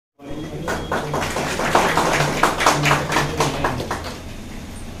मैं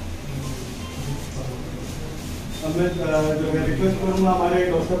जो है रिक्वेस्ट करूँगा हमारे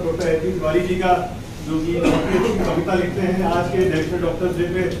Dr.S.BTiwari जी का, जो कि कविता लिखते हैं, आज के नेशनल डॉक्टर्स डे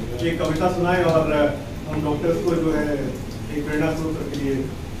पे एक कविता सुनाए और हम डॉक्टर्स को जो है एक प्रेरणा स्रोत के लिए।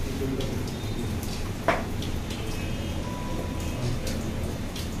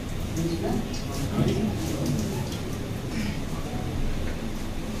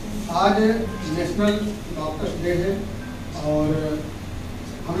 आज नेशनल डॉक्टर्स डे है और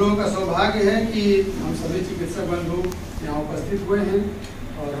हम लोगों का सौभाग्य है कि हम सभी चिकित्सक बंधु यहाँ उपस्थित हुए हैं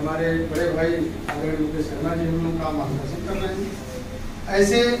और हमारे बड़े भाई आदरणीय डॉक्टर शर्मा जी हम लोगों का मार्गदर्शन कर रहे हैं।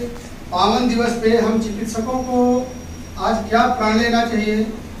 ऐसे पावन दिवस पे हम चिकित्सकों को आज क्या प्रण लेना चाहिए,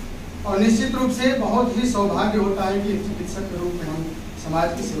 और निश्चित रूप से बहुत ही सौभाग्य होता है कि चिकित्सक के रूप में हम समाज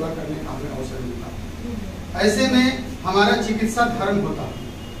की सेवा करने का हमें अवसर मिलता है। ऐसे में हमारा चिकित्सा धर्म होता है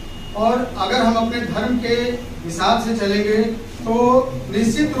और अगर हम अपने धर्म के हिसाब से चलेंगे तो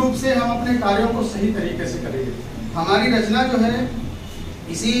निश्चित रूप से हम अपने कार्यों को सही तरीके से करेंगे। हमारी रचना जो है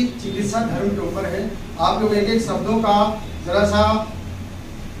इसी चिकित्सा धर्म के ऊपर है। आप लोग एक एक शब्दों का जरा सा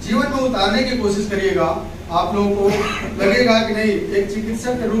जीवन में उतारने की कोशिश करिएगा, आप लोगों को लगेगा कि नहीं, एक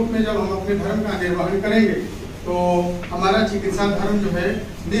चिकित्सक के रूप में जब हम अपने धर्म का निर्वहन करेंगे तो हमारा चिकित्सा धर्म जो है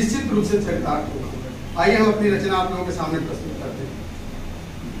निश्चित रूप से चरितार्थ होगा। आइए हम अपनी रचना आप लोगों के सामने प्रस्तुत करते हैं।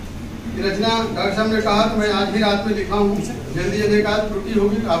 ये रचना डॉक्टर साहब ने कहा तो मैं आज ही रात में लिखा हूँ, जल्दी जल्दी एक आध त्रुटि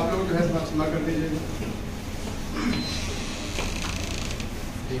होगी तो आप लोग जो है क्षमा कर दीजिएगा।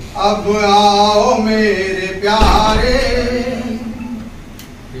 अब आओ मेरे प्यारे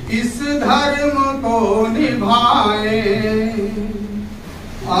इस धर्म को निभाएं,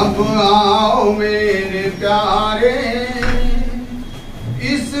 अब आओ मेरे प्यारे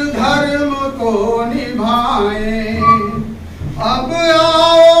इस धर्म को निभाएं, अब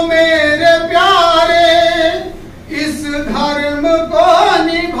आओ मेरे प्यारे इस धर्म को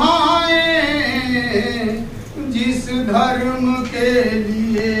निभाएं, जिस धर्म के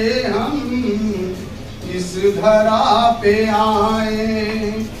लिए हम इस धरा पे आए,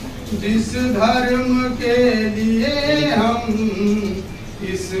 जिस धर्म के लिए हम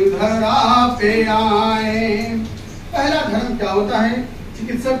इस धरा पे आए। पहला धर्म क्या होता है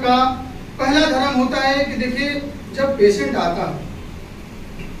चिकित्सक का? पहला धर्म होता है कि देखिए, जब पेशेंट आता है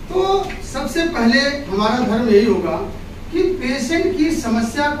तो सबसे पहले हमारा धर्म यही होगा कि पेशेंट की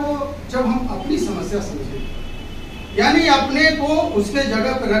समस्या को जब हम अपनी समस्या समझेंगे, यानी अपने को उसके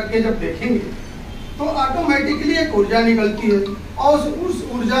जगह पर रख के जब देखेंगे तो ऑटोमेटिकली एक ऊर्जा निकलती है और उस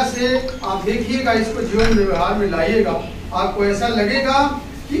ऊर्जा से आप देखिएगा, इसको जीवन व्यवहार में लाइएगा, आपको ऐसा लगेगा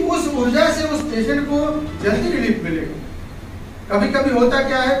कि उस ऊर्जा से उस पेशेंट को जल्दी रिलीफ मिलेगा। कभी कभी होता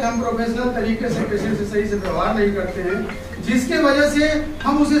क्या है कि हम प्रोफेशनल तरीके से पेशेंट से सही से व्यवहार नहीं करते हैं, जिसके वजह से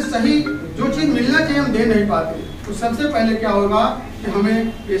हम उसे सही जो चीज मिलना चाहिए हम दे नहीं पाते। तो सबसे पहले क्या होगा कि हमें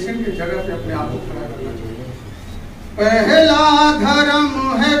पेशेंट की जगह पे अपने आप को खड़ा करना चाहिए। पहला धर्म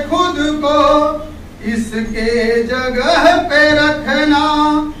है खुद को इसके जगह पे रखना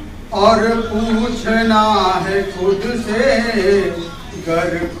और पूछना है खुद से, अगर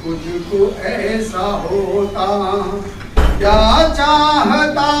खुद को ऐसा होता क्या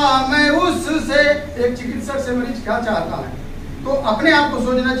चाहता मैं उससे। एक चिकित्सक से मरीज क्या चाहता है तो अपने आप को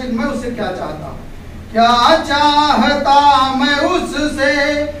सोचना चाहिए, मैं उससे क्या चाहता, क्या चाहता मैं उससे,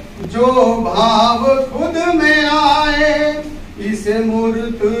 जो भाव खुद में आए इसे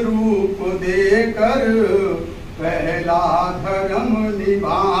मूर्त रूप देकर पहला धर्म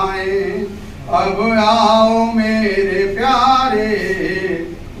निभाएं, अब आओ मेरे प्यारे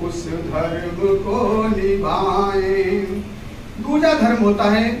उस धर्म को निभाएं। दूसरा धर्म होता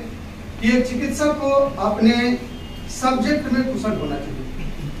है कि एक चिकित्सक को अपने सब्जेक्ट में कुशल होना चाहिए।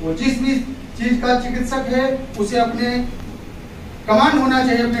 वो जिस भी चीज का चिकित्सक है उसे अपने कमांड होना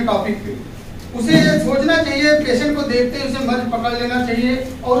चाहिए अपने टॉपिक पे, उसे सोचना चाहिए, पेशेंट को देखते ही उसे मर्ज पकड़ लेना चाहिए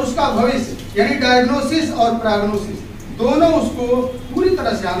और उसका भविष्य यानी डायग्नोसिस और प्रोग्नोसिस दोनों उसको पूरी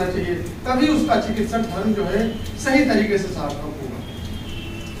तरह से आना चाहिए, तभी उसका चिकित्सक धर्म जो है सही तरीके से सार्थक होगा।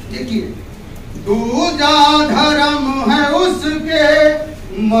 देखिए, दूजा धर्म है उसके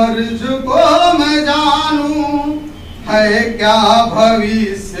मर्ज को मैं जानूं, है क्या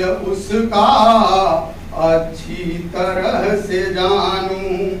भविष्य उसका अच्छी तरह से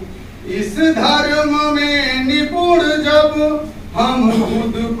जानूं। इस धर्म में निपुण जब हम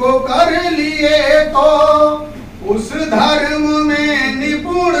खुद को कर लिए तो, उस धर्म में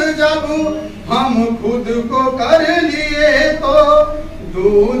निपुण जब हम खुद को कर लिए तो,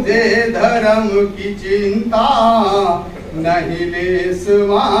 दूजे धर्म की चिंता नहीं लेस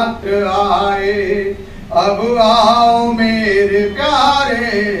मात्र आए, अब आओ मेरे प्यारे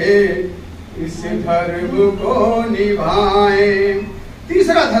इस धर्म को निभाएं।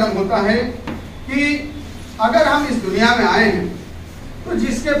 तीसरा धर्म होता है कि अगर हम इस दुनिया में आए हैं तो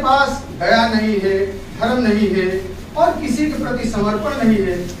जिसके पास दया नहीं है, धर्म नहीं है और किसी के प्रति समर्पण नहीं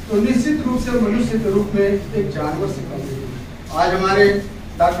है, तो निश्चित रूप से मनुष्य के रूप में एक जानवर से कम नहीं है। आज हमारे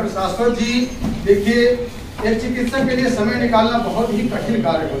डॉक्टर शाश्वत जी, देखिए, एक चिकित्सक के लिए समय निकालना बहुत ही कठिन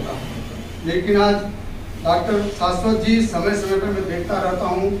कार्य होता है, लेकिन आज डॉक्टर शाश्वत जी समय समय पर मैं देखता रहता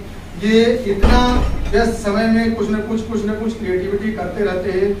हूँ, ये इतना व्यस्त समय में कुछ न कुछ क्रिएटिविटी करते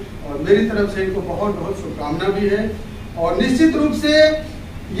रहते हैं और मेरी तरफ से इनको बहुत बहुत शुभकामना भी है। और निश्चित रूप से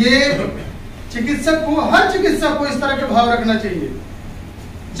ये चिकित्सक को, हर चिकित्सक को इस तरह के भाव रखना चाहिए।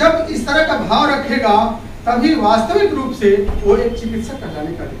 जब इस तरह का भाव रखेगा तभी वास्तविक रूप से वो एक चिकित्सक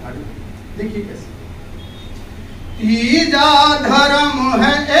कहलाने का अधिकारी है। देखिए कैसे, तीजा धर्म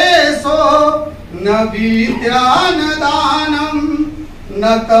है ऐसो न विद्या न दानम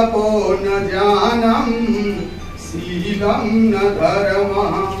न तपो न ज्ञानम शीलम न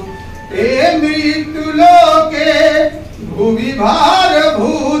धर्मः ते मृत्युलोके भुवि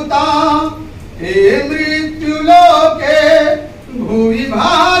भारभूता ते मृत्युलोके भुवि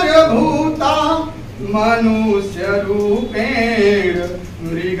भारभूता मनुष्य रूपेण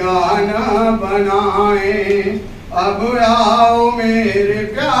मृगान बनाए। अब आओ मेरे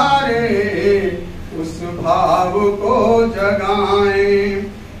प्यारे उस भाव को जगाएं।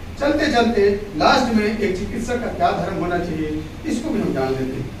 चलते चलते लास्ट में एक चिकित्सक का क्या धर्म होना चाहिए, इसको भी हम जान लेते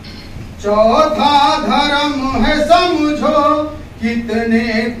हैं। चौथा धर्म है समझो कितने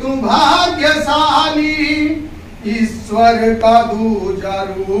तुम भाग्यशाली, ईश्वर का दूजा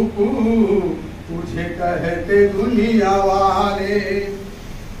रूप तुझे कहते दुनिया वाले।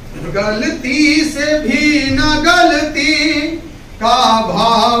 गलती से भी न गलती का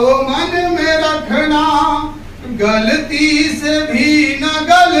भाव मन में रखना, गलती से भी न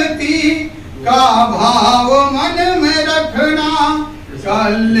गलती का भाव मन में रखना।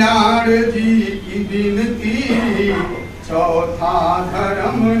 कल्याण जी की विनती चौथा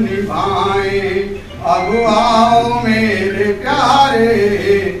धर्म निभाएं। अब आओ मेरे प्यारे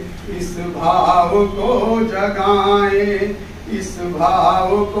इस भाव को जगाएं, इस भाव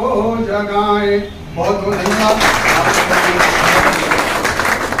को जगाएं। बहुत बहुत धन्यवाद।